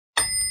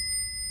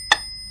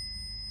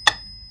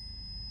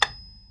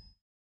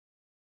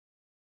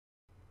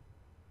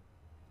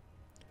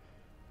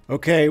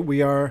Okay,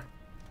 we are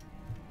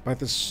by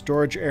the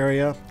storage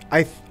area.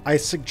 I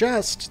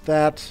suggest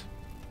that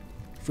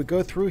if we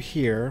go through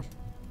here,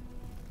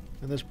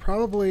 and there's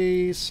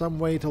probably some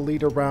way to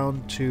lead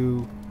around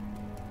to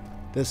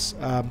this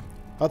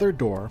other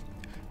door.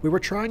 We were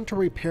trying to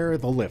repair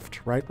the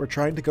lift, right? We're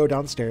trying to go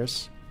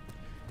downstairs,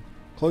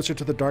 closer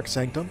to the Dark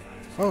Sanctum.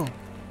 Oh.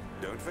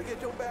 Don't forget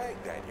your bag,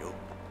 Daniel.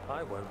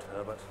 I won't,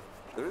 Herbert.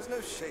 There is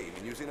no shame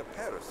in using a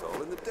parasol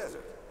in the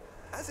desert.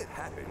 As it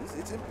happens,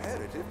 it's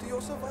imperative to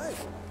your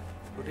survival.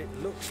 But it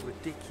looks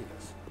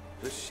ridiculous.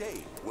 The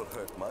shade will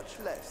hurt much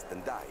less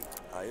than dying,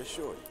 I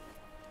assure you.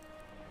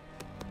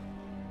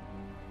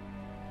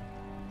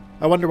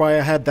 I wonder why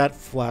I had that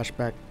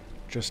flashback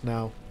just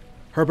now.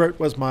 Herbert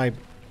was my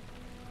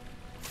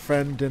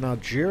friend in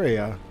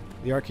Algeria,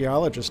 the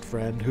archaeologist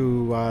friend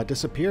who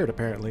disappeared,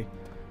 apparently.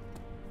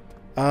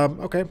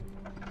 Okay.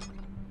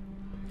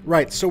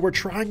 Right, so we're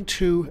trying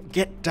to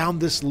get down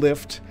this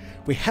lift.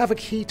 We have a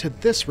key to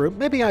this room.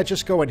 Maybe I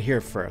just go in here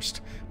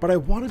first. But I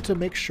wanted to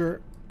make sure...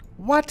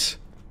 What?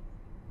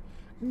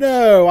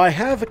 No, I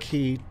have a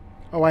key.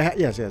 Oh,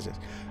 yes.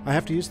 I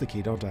have to use the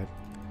key, don't I?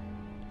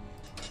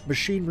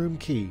 Machine room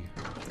key.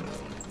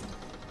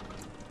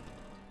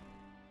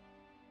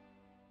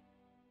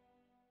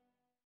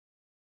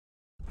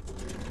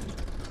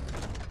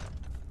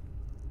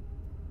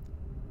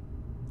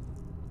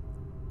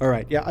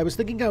 Alright, yeah, I was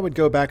thinking I would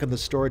go back in the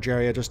storage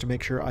area just to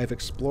make sure I've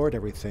explored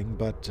everything,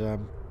 but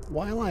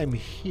while I'm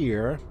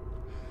here,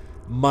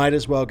 might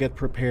as well get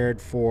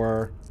prepared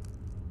for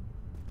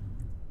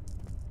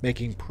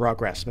making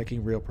progress,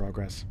 making real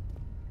progress.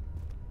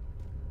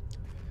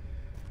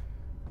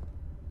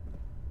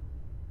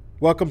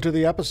 Welcome to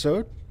the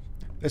episode.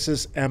 This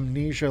is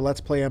Amnesia, Let's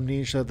Play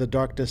Amnesia, The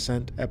Dark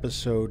Descent,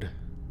 Episode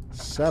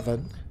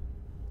 7.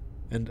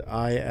 And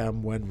I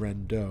am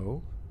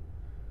Wenwrendo.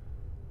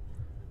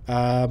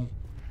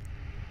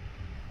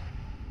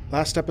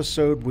 Last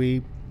episode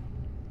we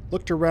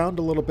looked around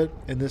a little bit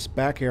in this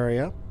back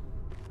area.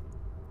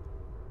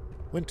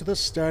 Went to the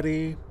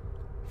study,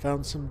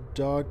 found some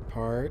dog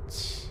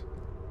parts,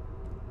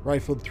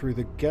 rifled through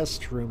the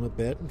guest room a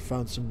bit and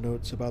found some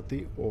notes about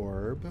the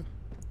orb.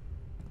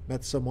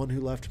 Met someone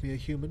who left me a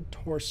human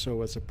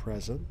torso as a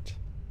present.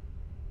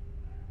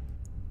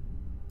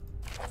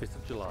 5th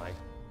of July,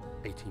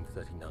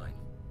 1839.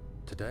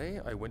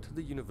 Today, I went to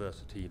the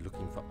university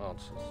looking for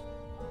answers.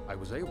 I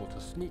was able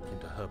to sneak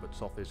into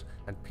Herbert's office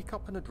and pick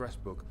up an address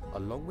book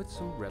along with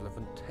some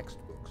relevant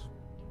textbooks.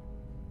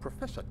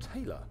 Professor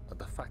Taylor at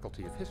the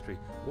Faculty of History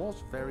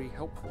was very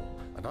helpful,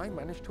 and I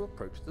managed to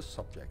approach the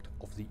subject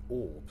of the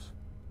orbs.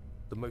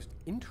 The most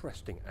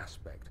interesting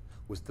aspect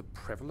was the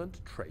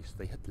prevalent trace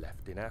they had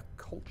left in our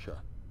culture.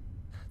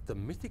 The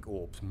mythic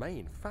orbs may,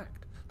 in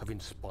fact, have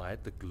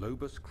inspired the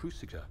globus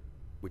cruciger,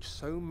 which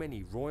so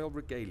many royal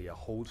regalia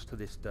holds to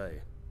this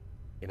day.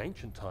 In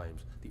ancient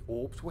times, the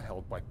orbs were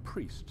held by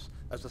priests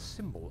as a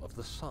symbol of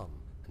the sun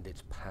and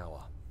its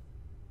power.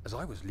 As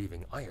I was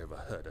leaving, I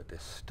overheard a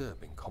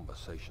disturbing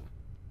conversation.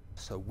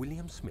 Sir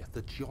William Smith,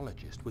 the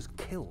geologist, was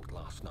killed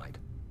last night.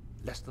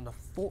 Less than a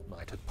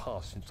fortnight had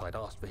passed since I'd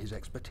asked for his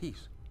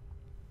expertise.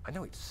 I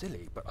know it's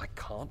silly, but I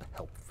can't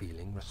help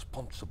feeling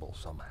responsible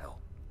somehow.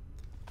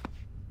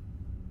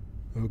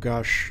 Oh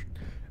gosh.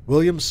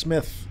 William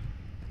Smith,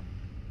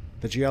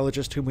 the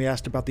geologist whom we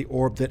asked about the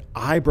orb that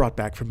I brought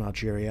back from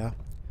Algeria,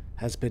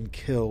 has been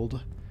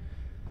killed.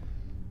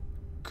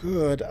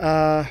 Good.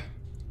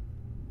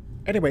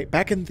 Anyway,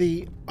 back in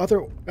the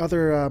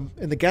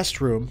in the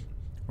guest room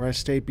where I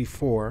stayed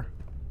before,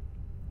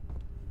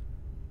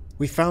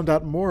 we found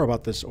out more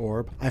about this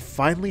orb. I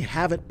finally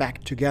have it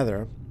back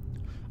together.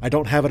 I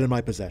don't have it in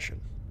my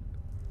possession.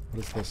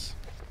 What is this?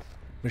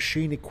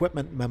 Machine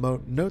equipment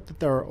memo. Note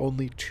that there are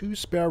only 2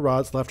 spare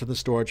rods left in the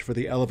storage for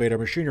the elevator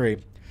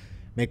machinery.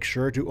 Make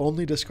sure to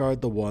only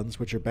discard the ones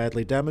which are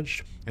badly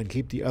damaged and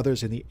keep the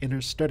others in the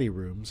inner study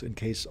rooms in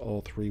case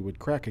all 3 would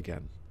crack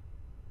again.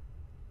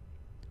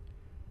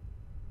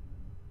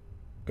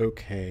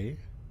 Okay.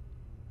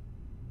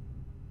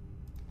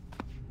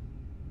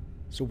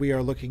 So we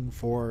are looking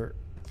for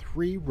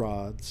 3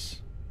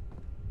 rods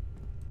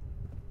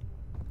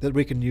that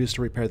we can use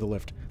to repair the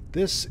lift.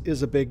 This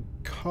is a big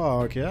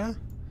cog, yeah?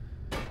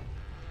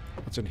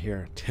 What's in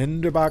here?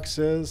 Tinder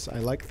boxes. I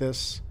like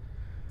this.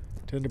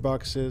 Tinder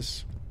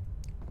boxes.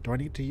 Do I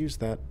need to use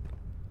that?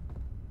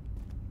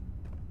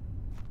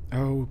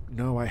 Oh,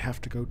 no, I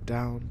have to go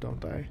down,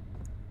 don't I?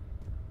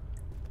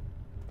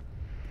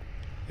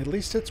 At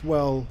least it's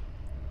well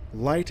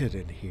lighted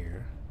in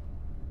here.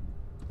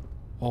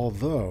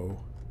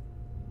 Although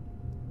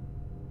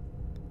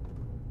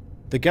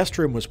the guest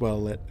room was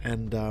well lit,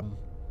 and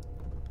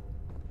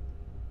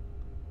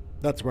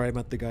that's where I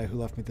met the guy who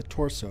left me the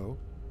torso.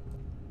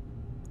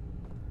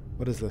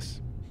 What is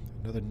this?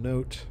 Another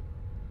note.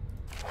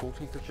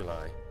 14th of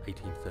July,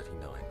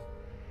 1839.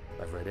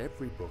 I've read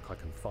every book I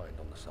can find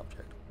on the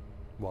subject.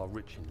 While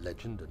rich in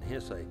legend and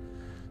hearsay,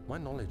 my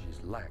knowledge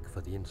is lack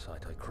for the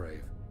insight I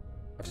crave.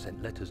 I've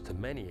sent letters to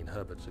many in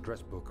Herbert's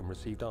address book and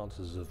received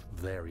answers of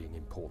varying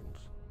importance.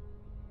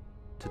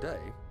 Today,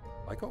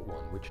 I got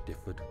one which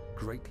differed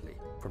greatly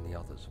from the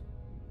others.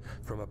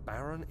 From a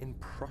baron in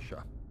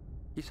Prussia.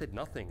 He said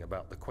nothing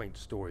about the quaint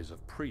stories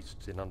of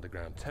priests in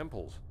underground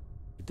temples.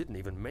 He didn't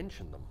even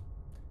mention them.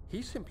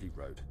 He simply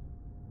wrote,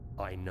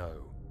 "I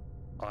know.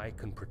 I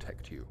can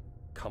protect you.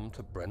 Come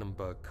to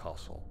Brennenburg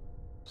Castle.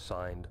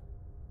 Signed,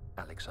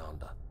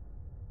 Alexander."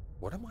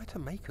 What am I to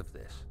make of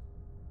this?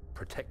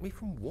 Protect me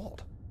from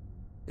what?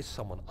 Is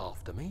someone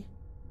after me?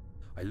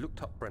 I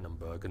looked up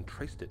Brennenburg and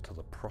traced it to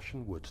the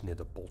Prussian woods near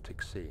the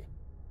Baltic Sea.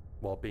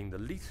 While being the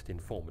least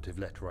informative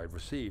letter I've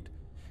received,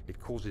 it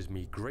causes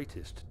me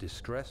greatest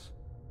distress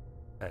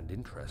and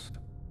interest.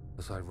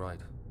 As I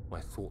write,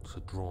 my thoughts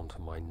are drawn to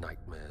my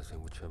nightmares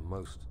in which a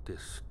most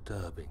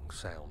disturbing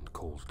sound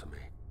calls to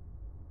me.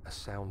 A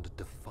sound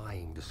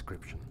defying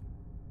description.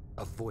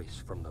 A voice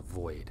from the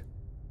void.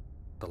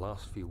 The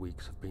last few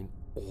weeks have been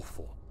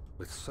awful,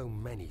 with so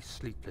many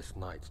sleepless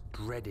nights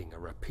dreading a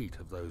repeat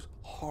of those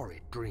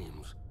horrid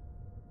dreams.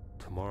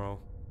 Tomorrow,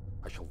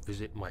 I shall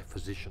visit my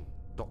physician,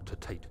 Dr.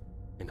 Tate,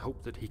 in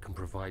hope that he can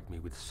provide me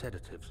with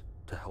sedatives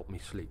to help me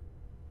sleep.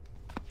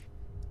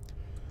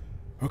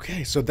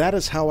 Okay, so that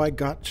is how I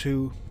got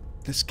to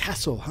this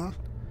castle, huh?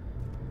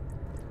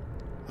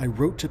 I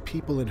wrote to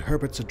people in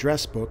Herbert's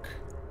address book.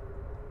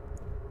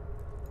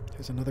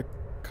 Here's another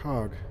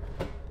cog.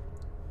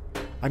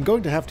 I'm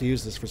going to have to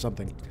use this for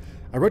something.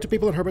 I wrote to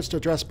people in Herbert's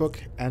address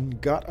book and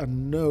got a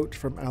note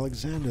from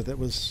Alexander that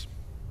was...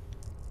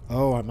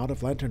 Oh, I'm out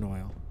of lantern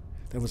oil.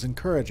 That was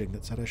encouraging,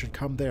 that said I should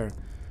come there.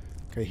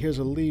 Okay, here's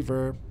a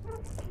lever.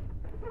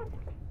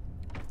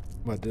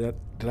 What, did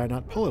I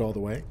not pull it all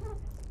the way?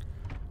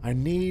 I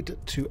need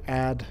to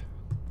add...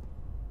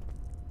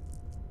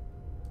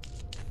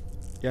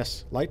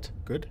 Yes, light.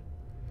 Good.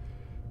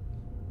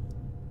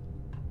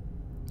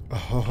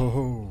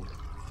 Oh...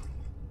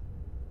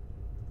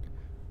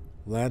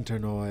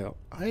 Lantern oil.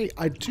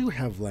 I do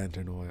have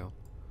lantern oil.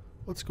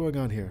 What's going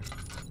on here?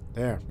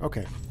 There.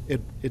 Okay.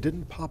 It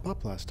didn't pop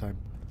up last time.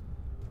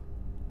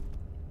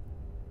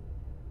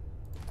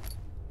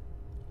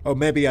 Oh,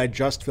 maybe I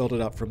just filled it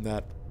up from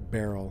that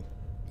barrel.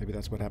 Maybe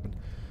that's what happened.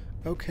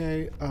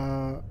 Okay.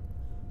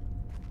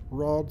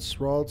 Rods.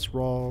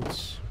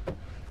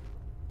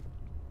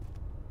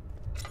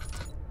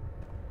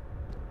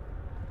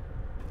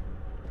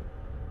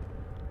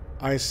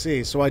 I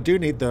see. So I do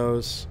need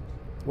those.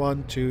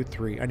 1, 2,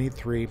 3. I need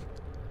 3.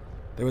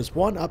 There was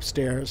one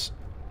upstairs.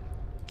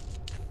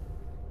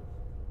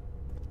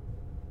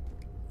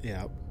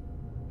 Yeah.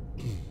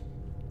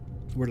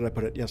 Where did I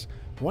put it? Yes.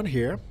 One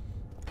here.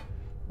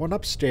 One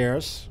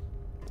upstairs.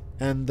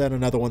 And then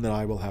another one that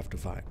I will have to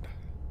find.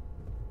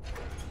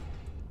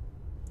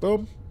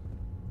 Boom.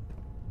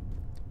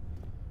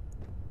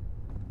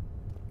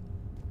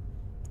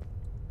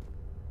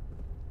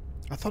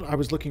 I thought I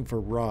was looking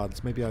for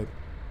rods. Maybe I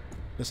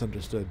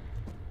misunderstood.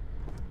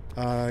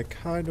 I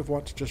kind of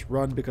want to just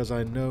run because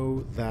I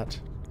know that...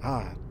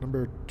 Ah,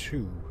 number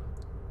 2.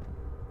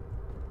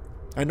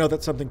 I know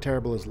that something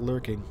terrible is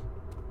lurking.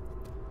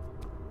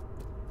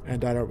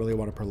 And I don't really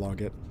want to prolong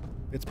it.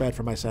 It's bad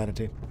for my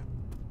sanity.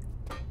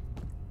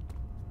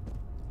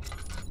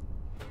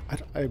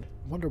 I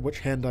wonder which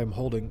hand I'm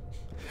holding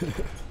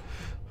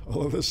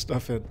all of this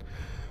stuff in.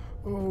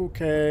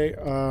 Okay,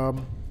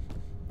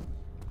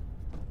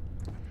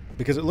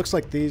 because it looks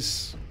like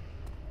these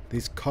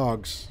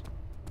cogs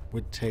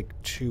would take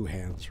 2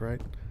 hands,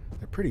 right?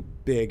 They're pretty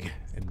big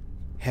and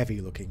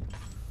heavy looking.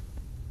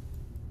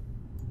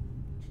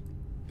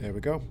 There we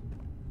go.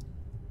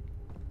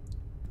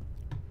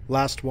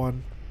 Last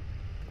one.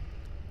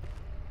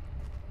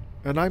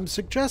 And I'm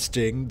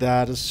suggesting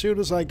that as soon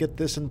as I get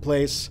this in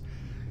place,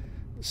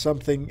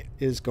 something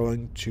is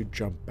going to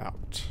jump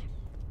out.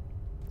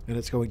 And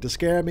it's going to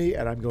scare me,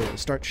 and I'm going to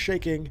start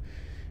shaking,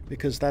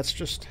 because that's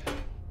just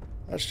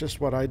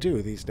what I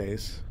do these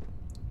days.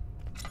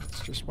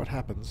 It's just what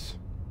happens.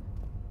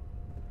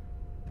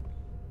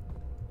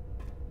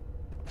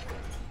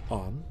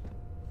 On.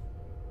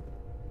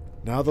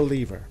 Now the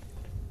lever.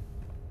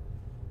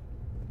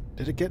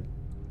 Did it get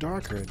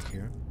darker in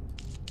here?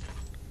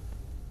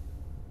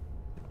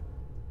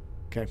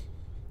 Okay.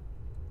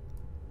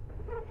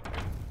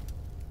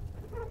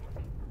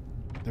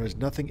 There is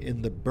nothing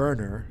in the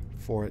burner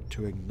for it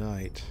to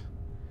ignite.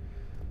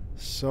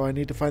 So I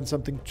need to find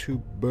something to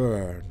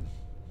burn.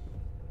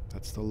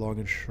 That's the long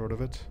and short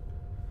of it.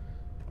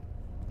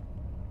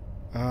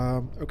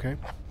 Okay.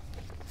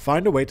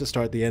 Find a way to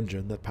start the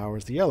engine that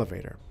powers the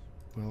elevator.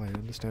 Well, I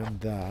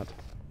understand that.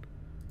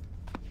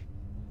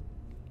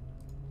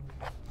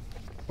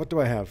 What do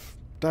I have?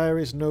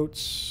 Diaries,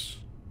 notes,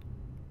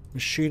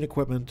 machine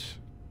equipment.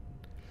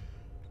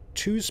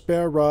 2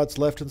 spare rods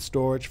left in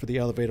storage for the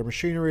elevator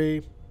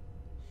machinery.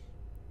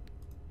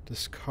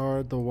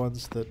 Discard the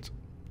ones that...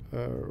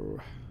 Oh.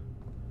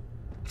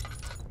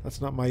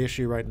 That's not my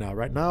issue right now.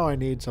 Right now I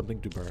need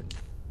something to burn.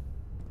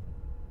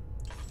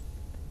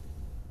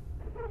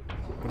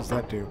 What does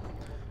that do?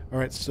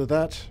 Alright, so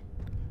that...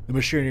 The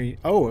machinery...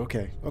 Oh,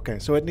 okay. Okay,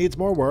 so it needs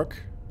more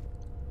work.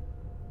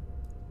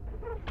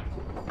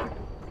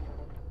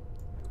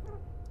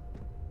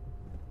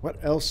 What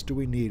else do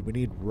we need? We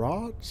need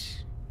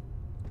rods?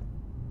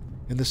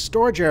 In the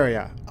storage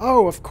area.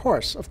 Oh, of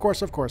course. Of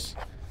course, of course.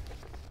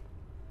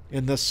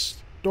 In the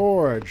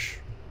storage.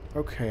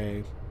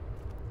 Okay.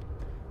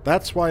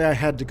 That's why I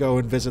had to go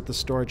and visit the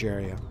storage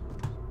area.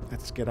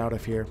 Let's get out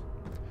of here.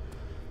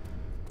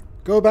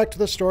 Go back to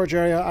the storage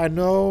area. I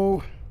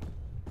knew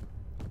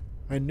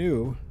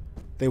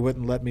they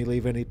wouldn't let me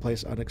leave any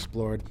place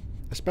unexplored.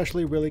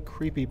 Especially really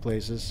creepy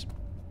places.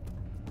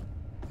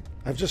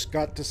 I've just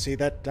got to see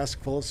that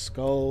desk full of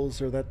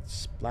skulls or that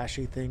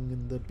splashy thing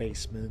in the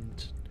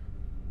basement.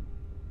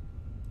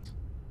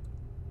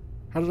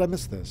 How did I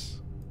miss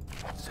this?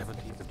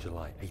 17th of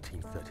July,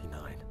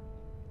 1839.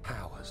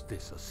 How has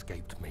this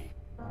escaped me?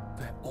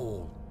 They're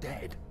all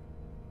dead.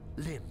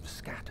 Limbs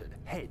scattered,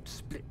 heads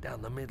split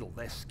down the middle,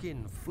 their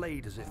skin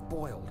flayed as if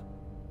boiled.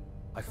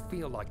 I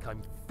feel like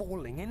I'm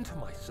falling into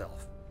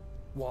myself.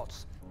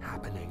 What's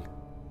happening?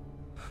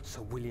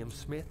 Sir William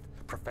Smith?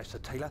 Professor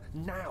Taylor?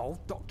 Now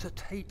Dr.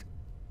 Tate?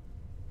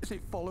 Is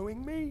it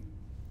following me?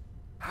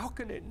 How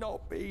can it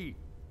not be?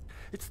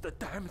 It's the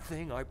damn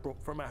thing I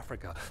brought from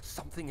Africa.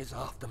 Something is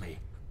after me.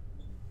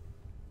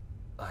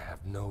 I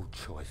have no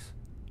choice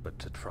but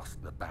to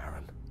trust the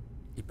Baron.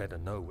 He better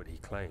know what he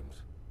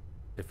claims.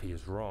 If he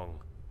is wrong,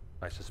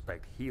 I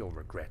suspect he'll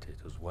regret it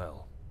as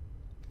well.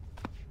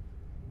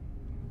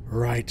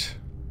 Right.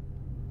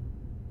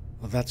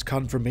 Well, that's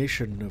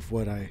confirmation of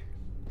what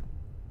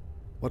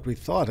we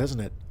thought, isn't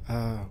it?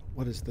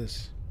 What is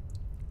this?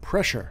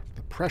 Pressure.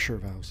 The pressure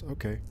valves.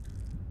 Okay.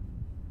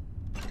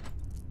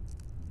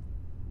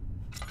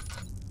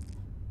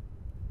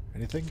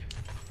 Anything?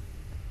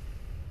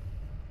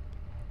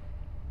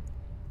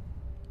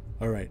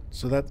 Alright,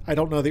 so that... I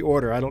don't know the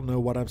order. I don't know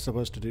what I'm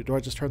supposed to do. Do I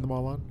just turn them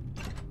all on?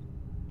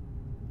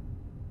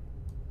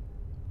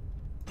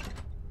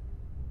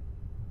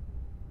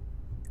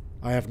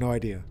 I have no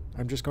idea.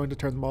 I'm just going to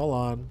turn them all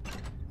on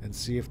and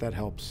see if that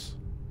helps.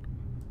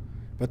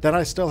 But then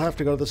I still have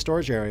to go to the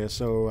storage area,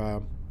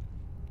 so...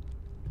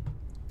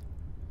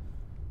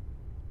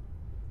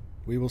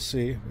 we will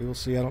see. We will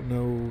see. I don't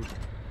know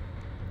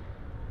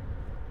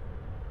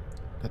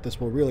that this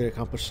will really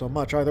accomplish so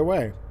much either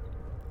way.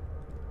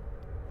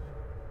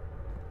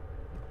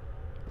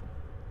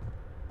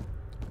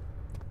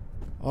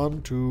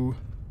 On through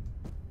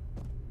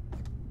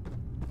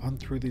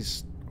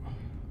these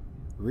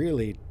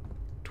really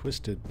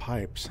twisted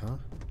pipes, huh?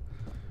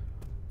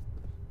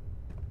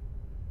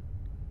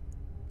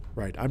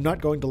 Right, I'm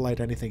not going to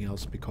light anything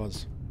else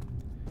because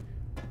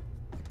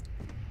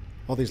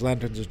all these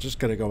lanterns are just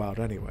going to go out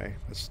anyway.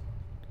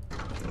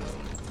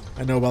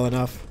 I know well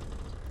enough.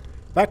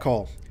 Back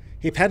hall.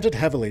 He panted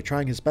heavily,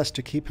 trying his best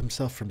to keep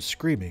himself from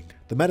screaming.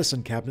 The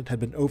medicine cabinet had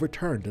been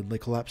overturned and lay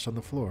collapsed on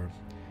the floor.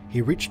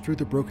 He reached through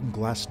the broken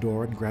glass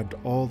door and grabbed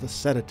all the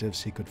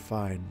sedatives he could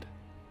find.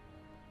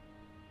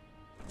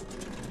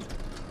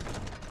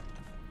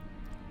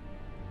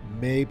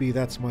 Maybe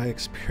that's my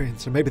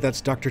experience, or maybe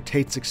that's Dr.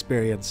 Tate's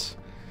experience.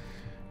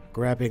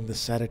 Grabbing the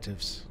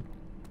sedatives.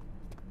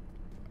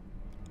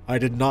 I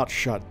did not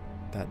shut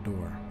that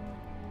door.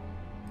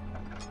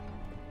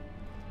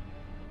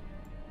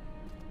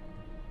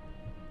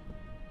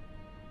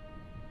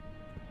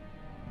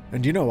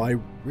 And you know, I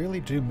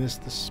really do miss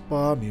the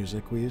spa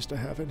music we used to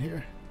have in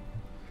here.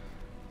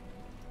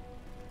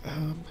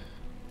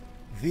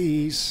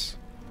 These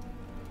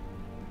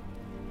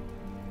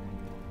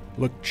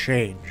look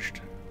changed.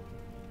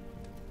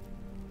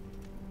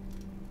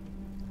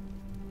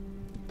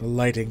 The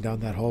lighting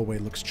down that hallway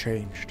looks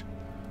changed.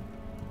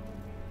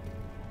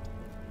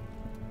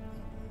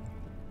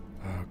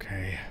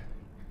 Okay.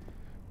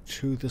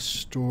 To the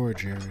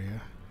storage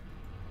area.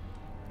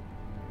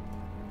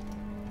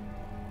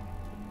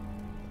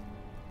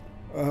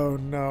 Oh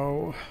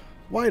no.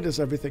 Why does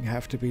everything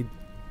have to be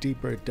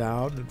deeper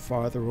down and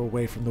farther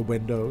away from the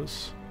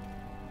windows?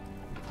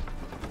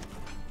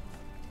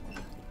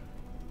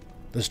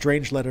 The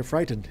strange letter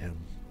frightened him,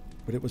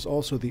 but it was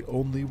also the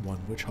only one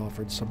which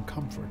offered some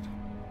comfort.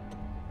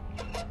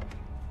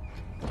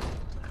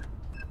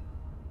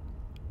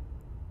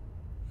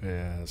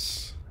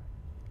 Yes.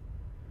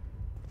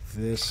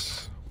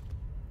 This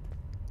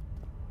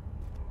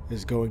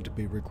is going to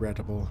be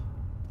regrettable.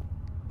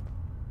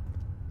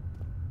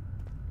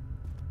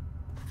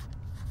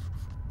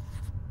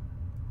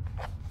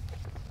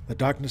 The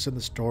darkness in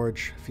the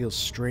storage feels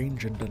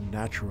strange and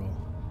unnatural.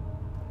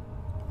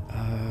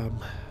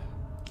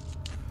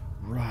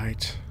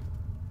 Right.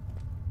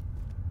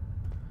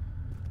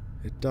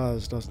 It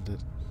does, doesn't it?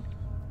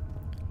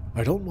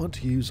 I don't want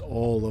to use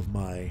all of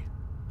my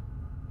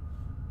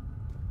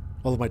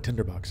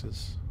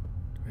tinderboxes.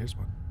 Here's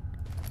one.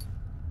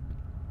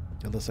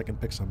 Unless I can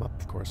pick some up,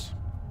 of course.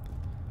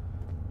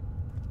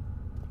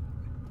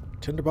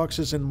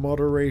 Tinderboxes in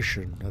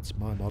moderation. That's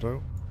my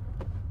motto.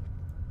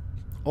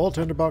 All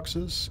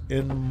tinderboxes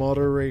in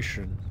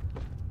moderation.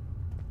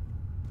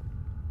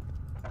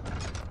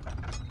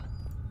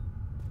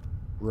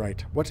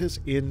 Right. What is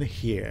in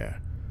here?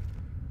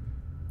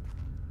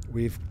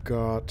 We've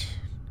got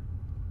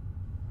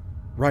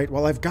Right,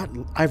 well, I've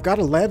got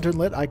a lantern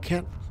lit. I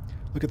can't...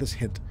 Look at this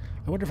hint.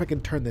 I wonder if I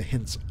can turn the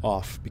hints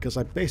off, because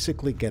I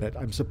basically get it.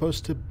 I'm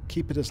supposed to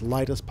keep it as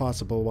light as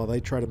possible while they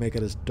try to make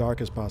it as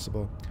dark as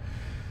possible.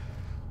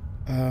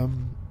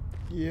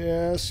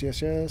 Yes,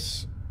 yes,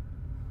 yes.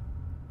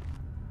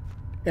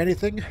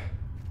 Anything?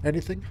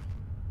 Anything?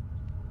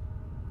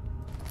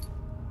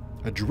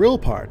 A drill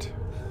part.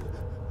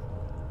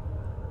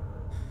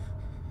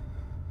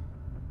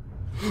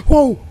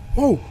 Whoa!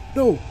 Whoa!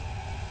 No!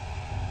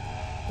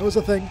 That was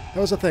a thing.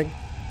 That was a thing.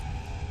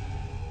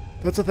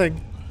 That's a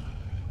thing.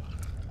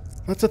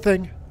 That's a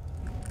thing.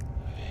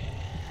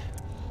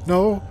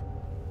 No.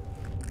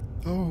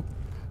 Oh.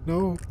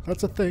 No.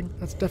 That's a thing.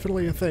 That's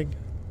definitely a thing.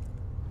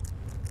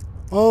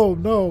 Oh,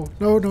 no.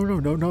 No, no, no,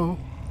 no, no.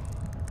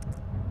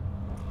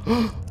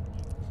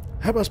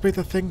 That must be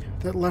the thing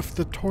that left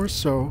the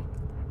torso.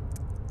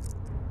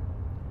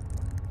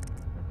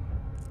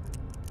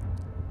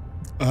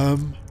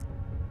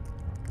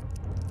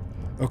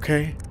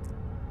 Okay.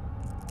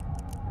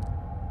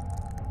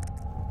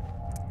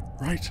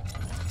 Right.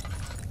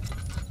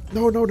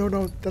 No, no, no,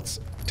 no. That's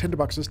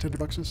tinderboxes,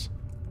 tinderboxes.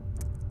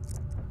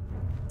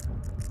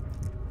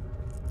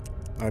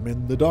 I'm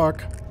in the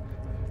dark,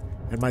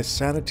 and my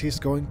sanity's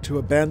going to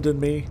abandon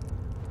me.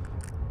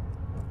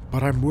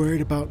 But I'm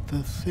worried about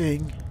the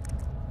thing.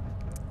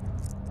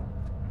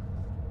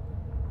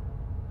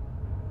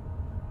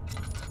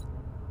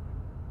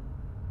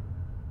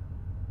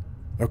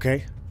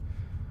 Okay.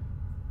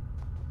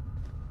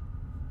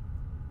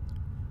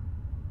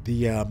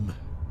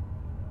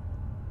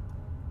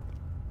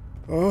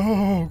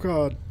 Oh,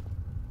 God.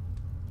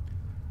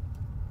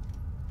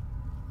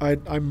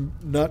 I'm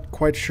not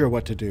quite sure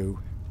what to do.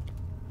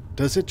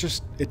 Does it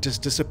just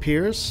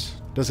disappears?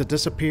 Does it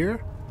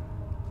disappear?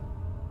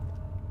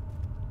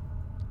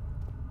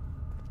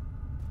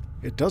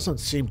 It doesn't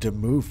seem to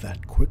move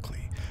that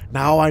quickly.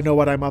 Now I know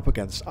what I'm up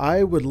against.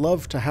 I would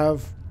love to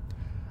have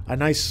a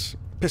nice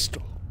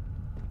pistol.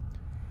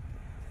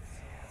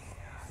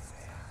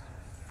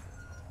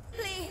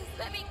 Please,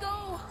 let me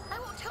go. I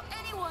won't tell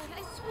anyone,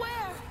 I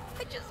swear.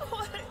 I just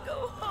want to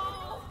go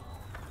home.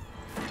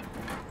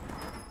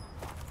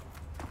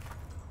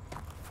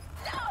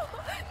 No!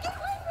 Get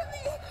away from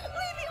me!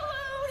 Leave me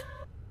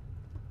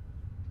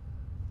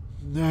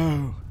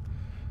alone! No.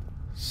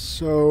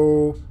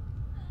 So...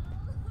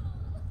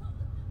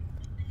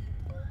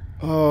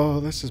 Oh,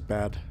 this is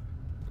bad.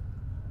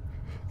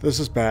 This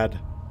is bad.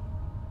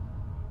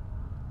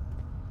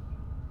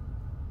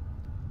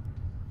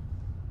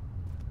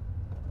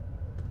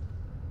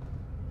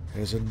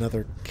 There's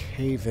another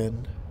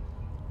cave-in.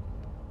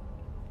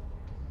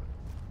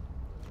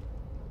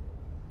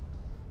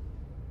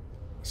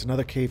 There's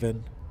another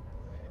cave-in.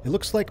 It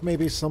looks like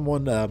maybe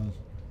someone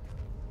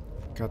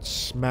got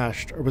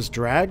smashed or was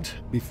dragged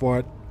before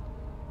it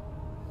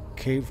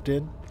caved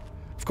in.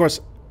 Of course,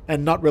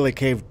 and not really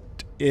caved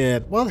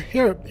in. Well,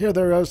 here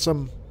there are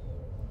some...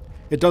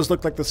 It does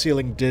look like the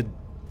ceiling did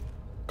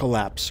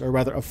collapse, or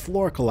rather a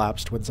floor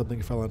collapsed when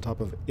something fell on top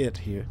of it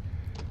here.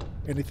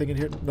 Anything in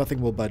here? Nothing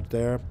will budge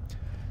there.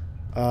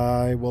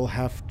 I will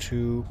have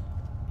to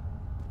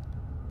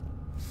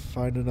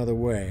find another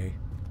way.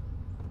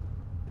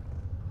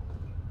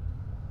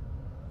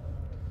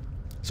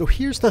 So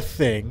here's the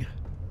thing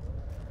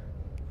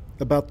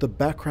about the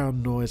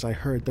background noise I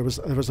heard. There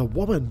was a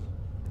woman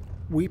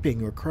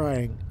weeping or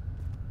crying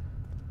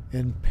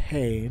in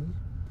pain,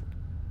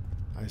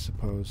 I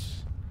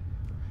suppose.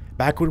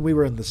 Back when we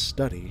were in the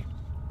study,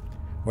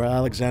 where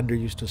Alexander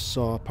used to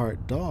saw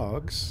apart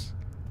dogs,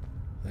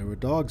 there were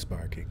dogs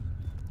barking.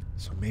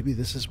 So maybe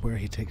this is where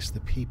he takes the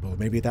people.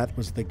 Maybe that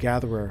was the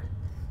gatherer.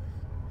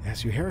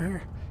 Yes, you hear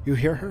her? You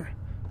hear her?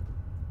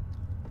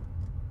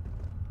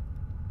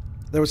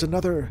 There was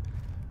another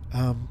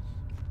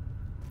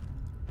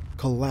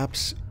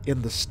collapse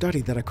in the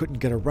study that I couldn't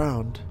get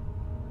around.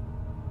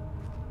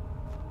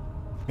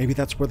 Maybe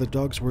that's where the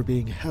dogs were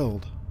being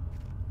held.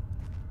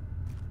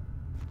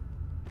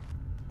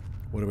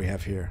 What do we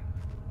have here?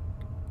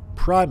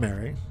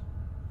 Primary.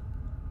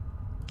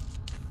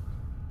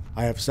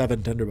 I have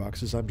 7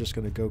 tinderboxes. I'm just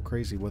going to go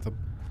crazy with them.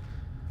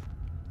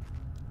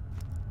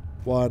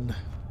 1,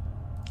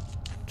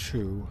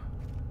 2.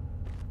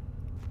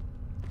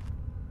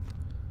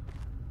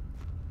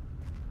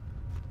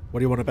 What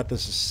do you want to bet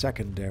this is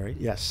secondary?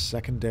 Yes,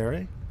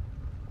 secondary.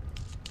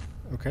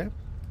 Okay.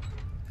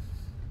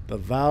 The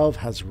valve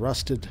has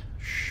rusted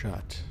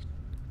shut.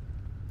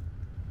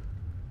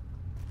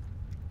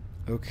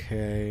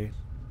 Okay.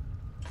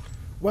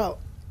 Well,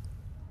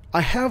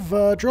 I have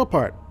a drill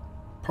part.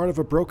 Part of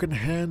a broken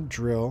hand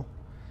drill.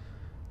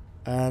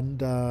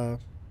 And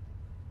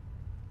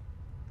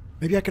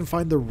maybe I can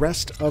find the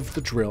rest of the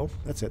drill.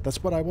 That's it.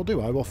 That's what I will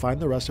do. I will find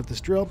the rest of this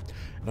drill,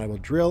 and I will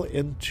drill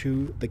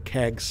into the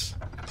kegs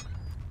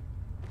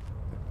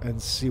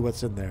and see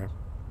what's in there.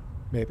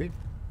 Maybe.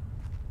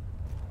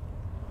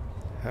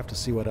 Have to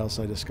see what else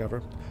I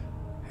discover.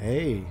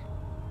 Hey.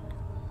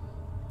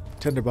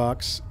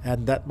 Tinderbox,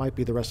 and that might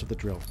be the rest of the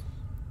drill.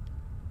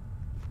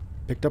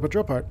 Picked up a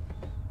drill part.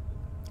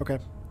 Okay.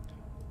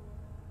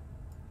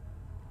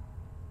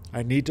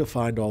 I need to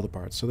find all the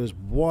parts. So there's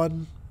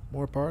one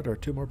more part or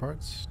two more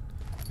parts.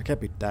 There can't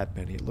be that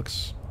many. It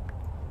looks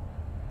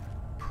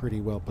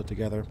pretty well put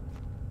together.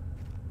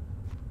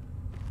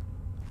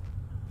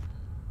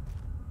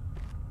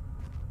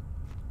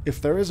 If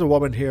there is a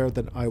woman here,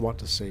 then I want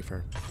to save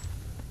her.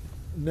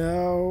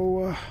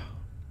 No.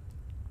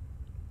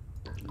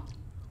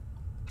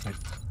 I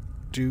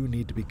do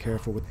need to be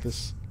careful with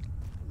this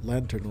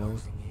lantern oil.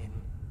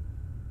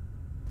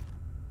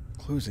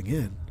 Closing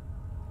in.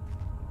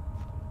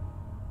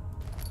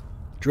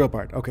 Drill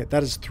part. Okay,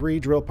 that is 3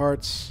 drill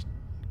parts.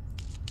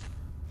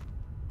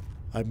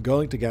 I'm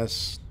going to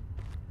guess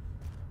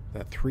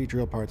that 3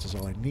 drill parts is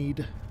all I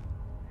need.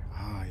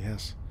 Ah,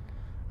 yes.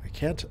 I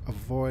can't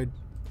avoid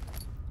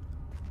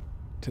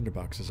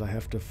tinderboxes. I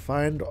have to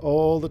find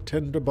all the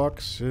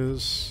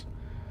tinderboxes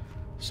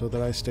so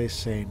that I stay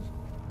sane.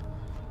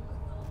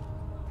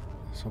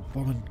 So,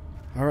 woman.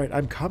 Alright,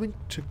 I'm coming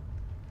to...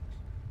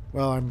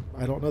 Well,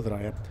 I don't know that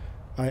I am.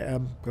 I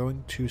am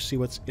going to see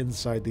what's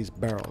inside these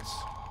barrels.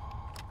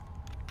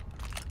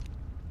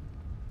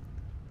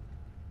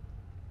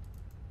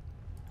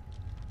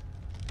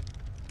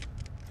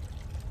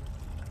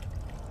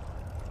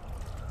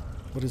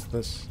 What is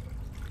this?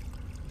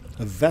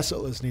 A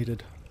vessel is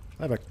needed.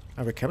 I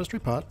have a chemistry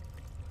pot.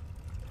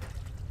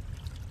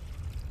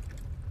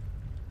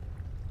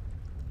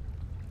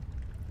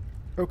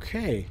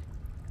 Okay.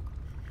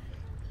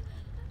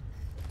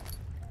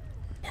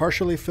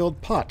 Partially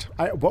filled pot.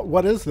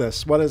 What is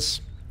this? What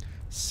is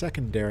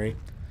secondary?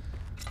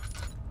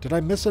 Did I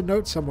miss a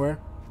note somewhere?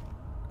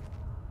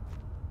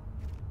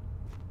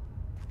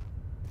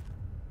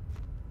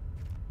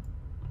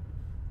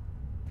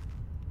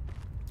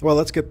 Well,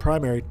 let's get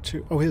primary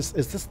too. Oh, is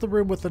this the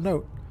room with the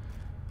note?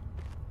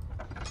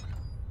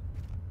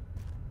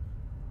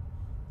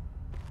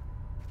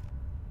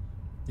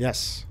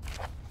 Yes.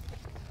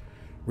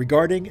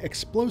 Regarding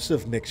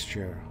explosive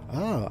mixture.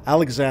 Ah,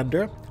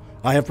 Alexander,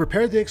 I have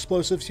prepared the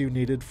explosives you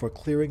needed for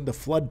clearing the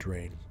flood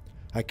drain.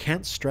 I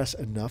can't stress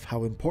enough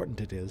how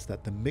important it is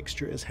that the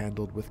mixture is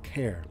handled with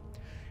care.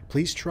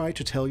 Please try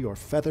to tell your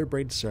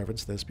feather-brained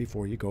servants this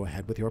before you go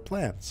ahead with your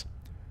plans.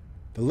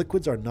 The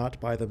liquids are not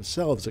by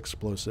themselves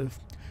explosive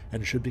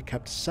and should be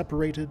kept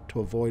separated to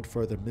avoid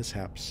further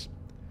mishaps.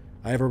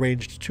 I have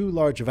arranged 2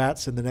 large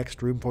vats in the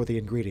next room for the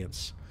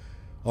ingredients.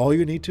 All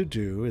you need to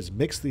do is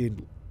mix the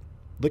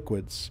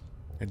liquids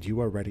and you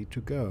are ready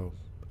to go.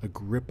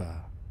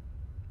 Agrippa.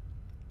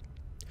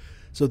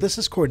 So this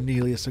is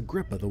Cornelius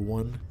Agrippa, the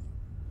one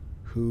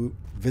who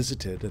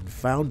visited and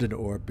found an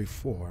orb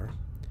before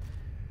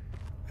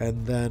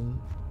and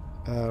then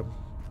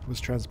was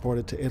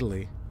transported to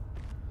Italy.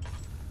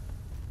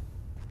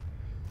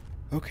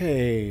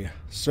 Okay,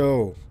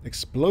 so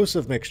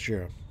explosive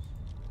mixture.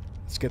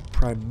 Let's get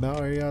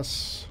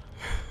Primarius.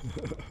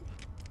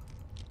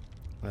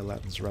 My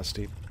Latin's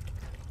rusty.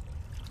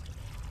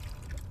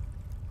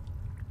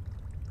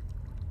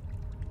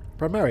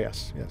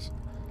 Primarius, yes.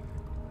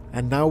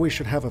 And now we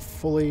should have a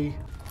fully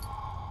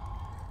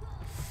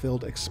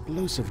filled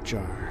explosive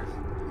jar.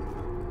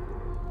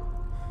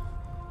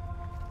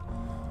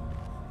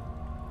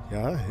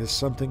 Yeah, is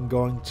something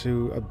going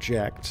to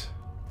object?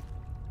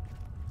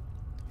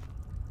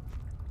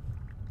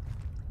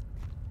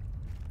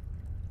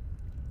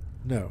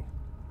 No.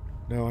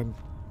 No, I'm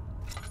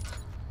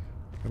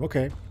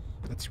okay.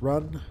 Let's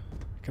run.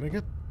 Can I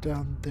get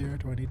down there?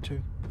 Do I need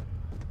to?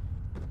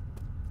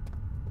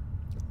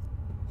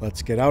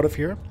 Let's get out of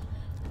here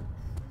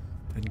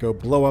and go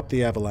blow up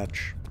the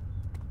avalanche.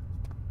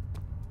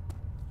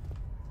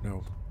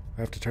 No,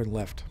 I have to turn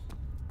left.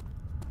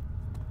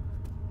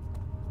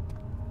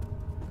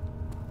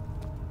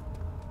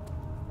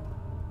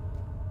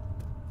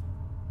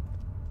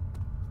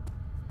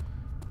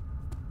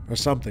 Or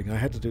something. I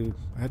had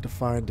to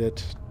find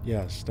it.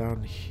 Yes,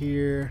 down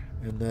here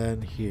and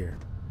then here.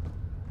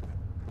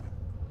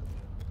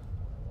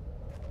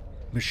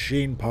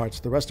 Machine parts.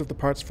 The rest of the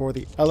parts for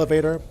the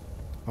elevator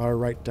are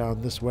right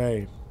down this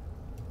way.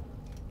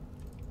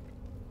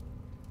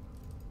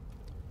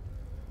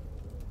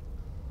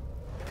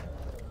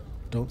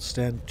 Don't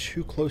stand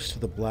too close to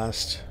the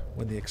blast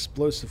when the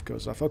explosive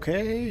goes off.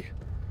 Okay.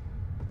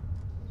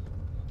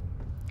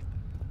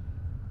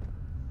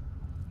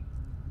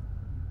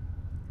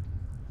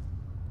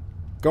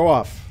 Go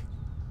off.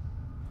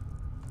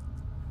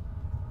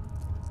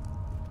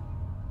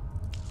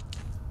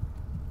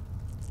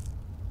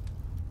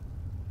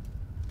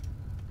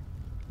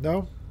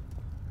 No?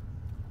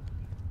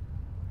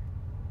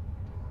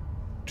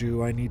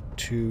 Do I need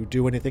to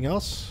do anything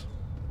else?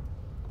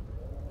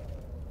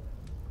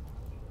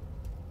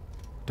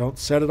 Don't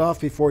set it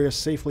off before you're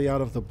safely out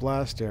of the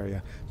blast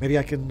area. Maybe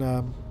I can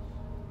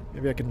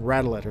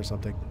rattle it or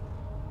something.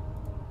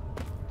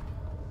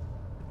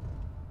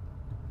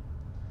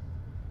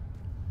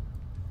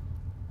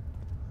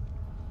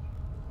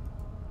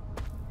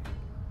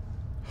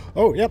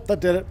 Oh, yep, that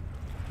did it.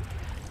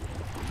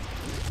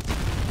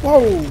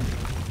 Whoa!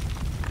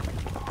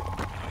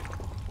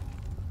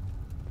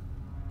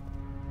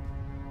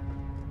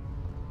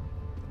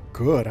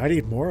 good. I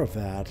need more of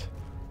that.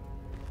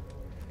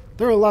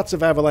 There are lots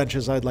of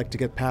avalanches I'd like to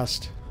get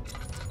past.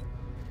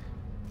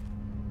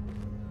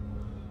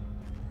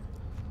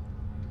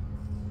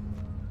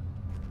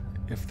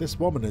 If this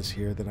woman is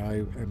here, then I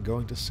am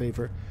going to save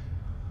her.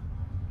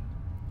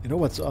 You know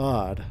what's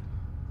odd?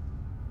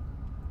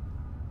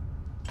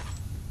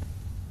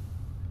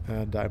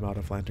 And I'm out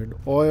of lantern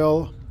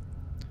oil.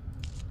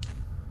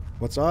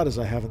 What's odd is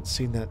I haven't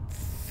seen that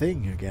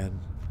thing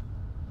again.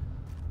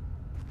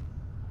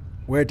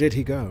 Where did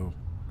he go?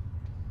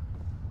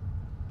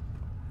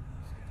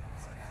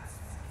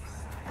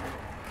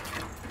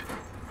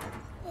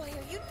 Why are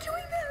you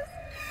doing this?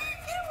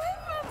 Get away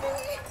from me!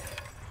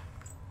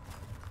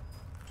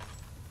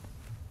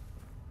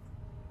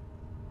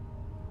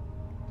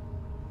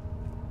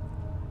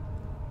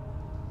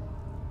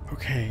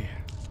 Okay.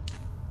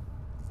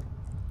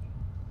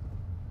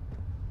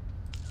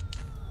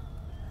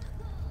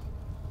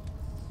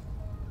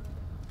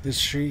 Is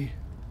she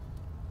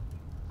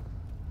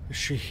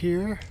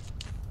here?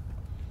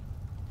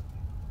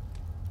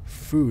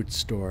 Food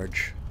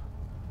storage.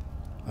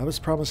 I was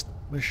promised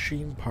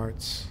machine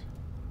parts.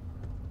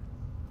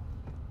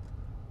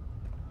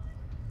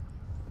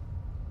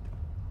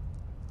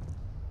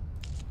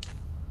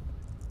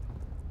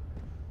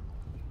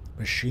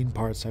 Machine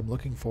parts. I'm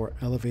looking for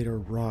elevator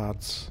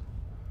rods.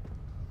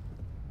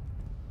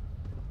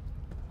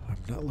 I'm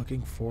not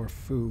looking for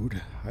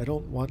food. I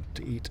don't want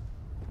to eat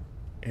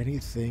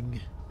anything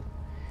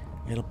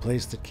in a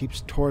place that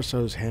keeps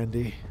torsos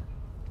handy.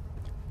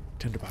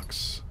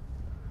 Tinderbox.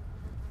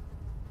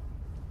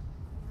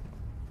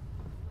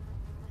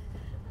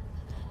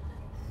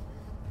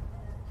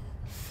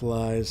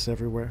 Flies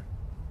everywhere.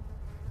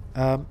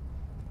 Oh.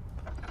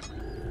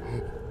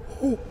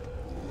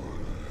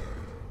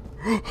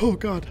 Oh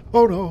God.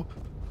 Oh no.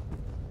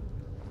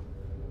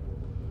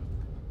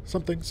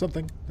 Something.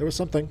 There was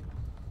something.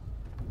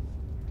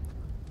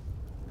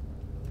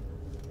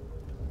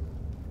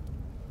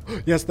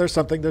 Yes, there's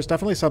something. There's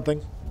definitely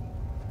something.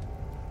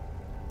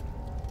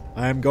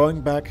 I am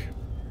going back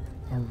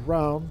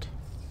around.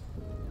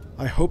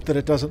 I hope that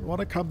it doesn't want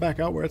to come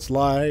back out where it's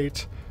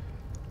light.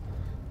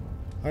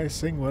 I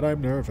sing when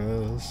I'm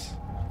nervous.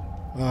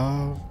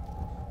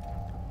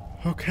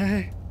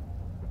 Okay.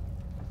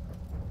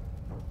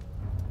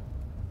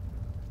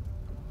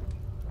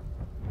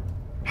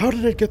 How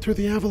did it get through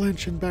the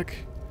avalanche and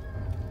back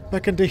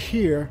into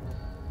here?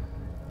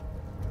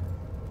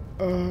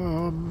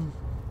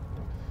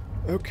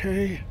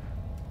 Okay.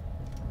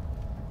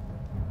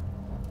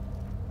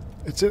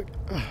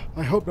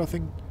 I hope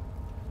nothing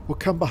will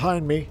come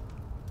behind me.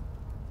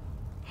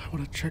 I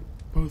want to check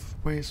both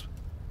ways.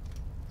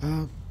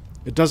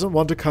 It doesn't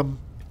want to come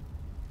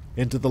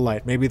into the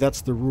light. Maybe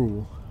that's the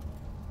rule.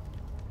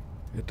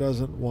 It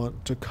doesn't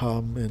want to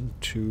come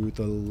into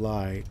the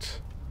light.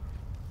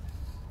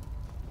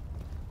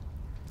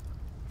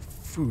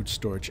 Food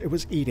storage. It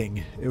was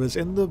eating. It was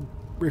in the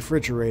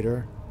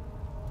refrigerator.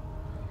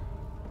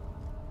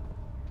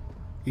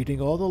 Eating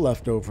all the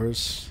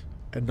leftovers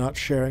and not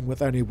sharing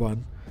with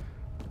anyone.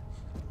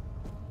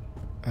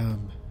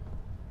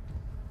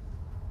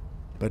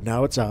 But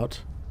now it's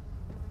out.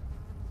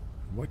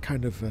 What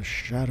kind of a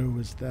shadow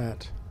is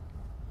that?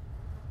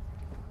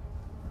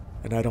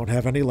 And I don't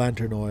have any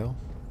lantern oil.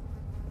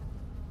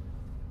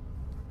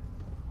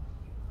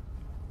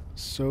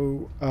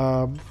 So,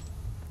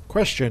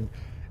 question.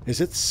 Is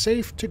it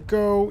safe to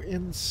go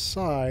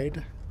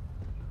inside?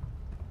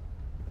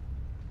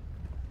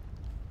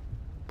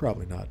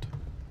 Probably not.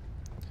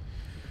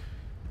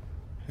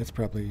 It's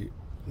probably...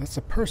 That's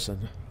a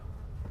person.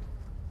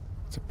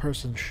 It's a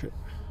person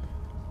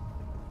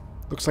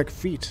looks like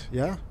feet,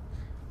 yeah?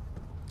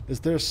 Is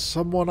there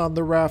someone on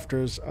the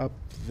rafters up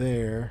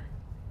there?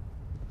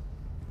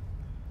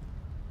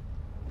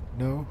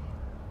 No?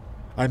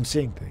 I'm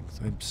seeing things.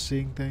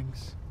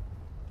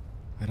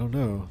 I don't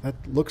know. That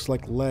looks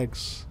like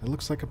legs. It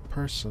looks like a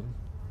person.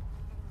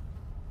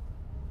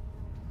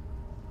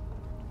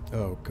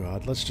 Oh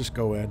God, let's just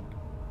go in.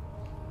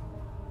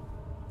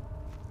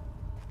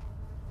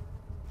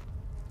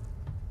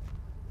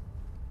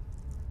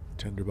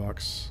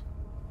 Tinderbox.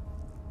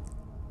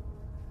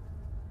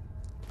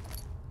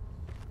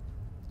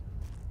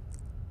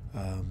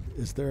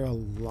 Is there a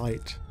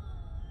light?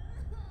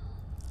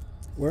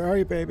 Where are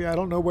you, baby? I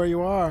don't know where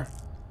you are.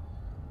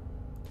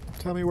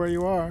 Tell me where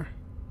you are.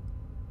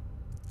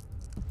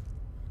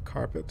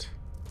 Carpet.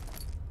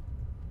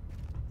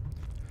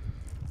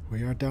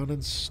 We are down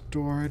in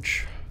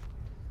storage.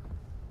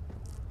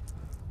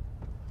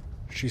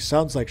 She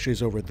sounds like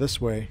she's over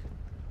this way.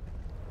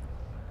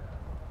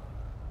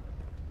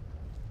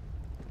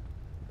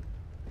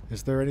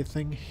 Is there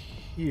anything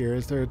here?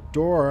 Is there a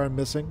door I'm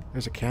missing?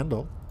 There's a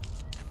candle.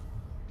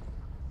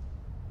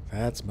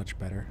 That's much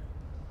better.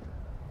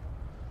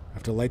 I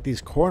have to light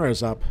these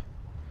corners up.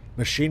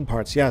 Machine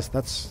parts. Yes,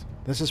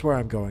 this is where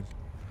I'm going.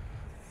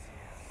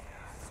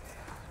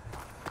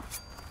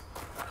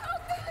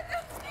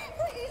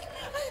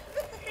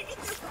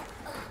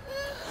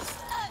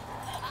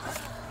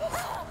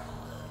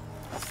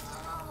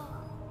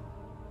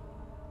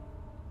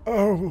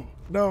 Oh,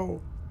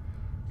 no.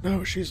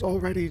 No, she's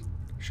already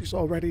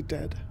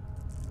dead.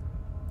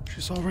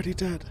 She's already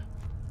dead.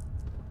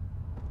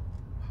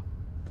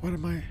 What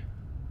am I...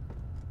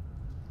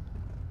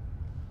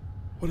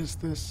 What is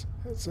this?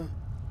 It's a...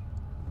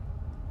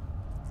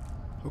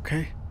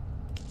 Okay.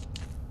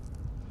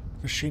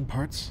 Machine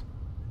parts.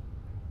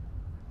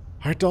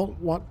 I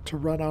don't want to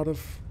run out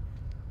of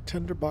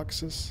tinder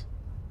boxes.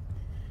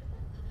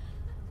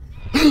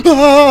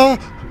 Ah!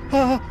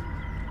 Ah!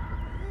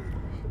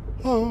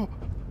 Oh.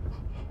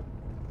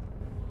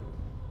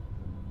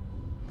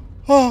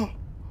 Oh.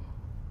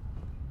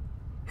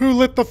 Who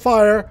lit the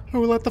fire?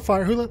 Who lit the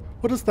fire?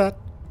 What is that?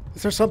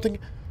 Is there something?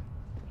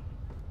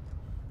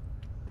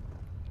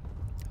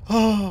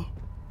 Oh.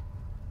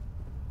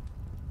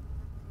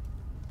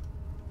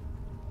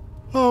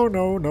 Oh,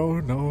 no, no,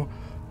 no.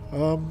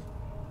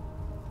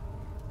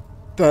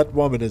 That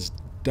woman is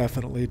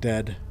definitely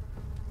dead.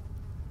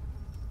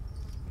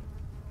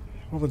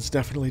 Woman's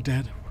definitely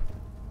dead.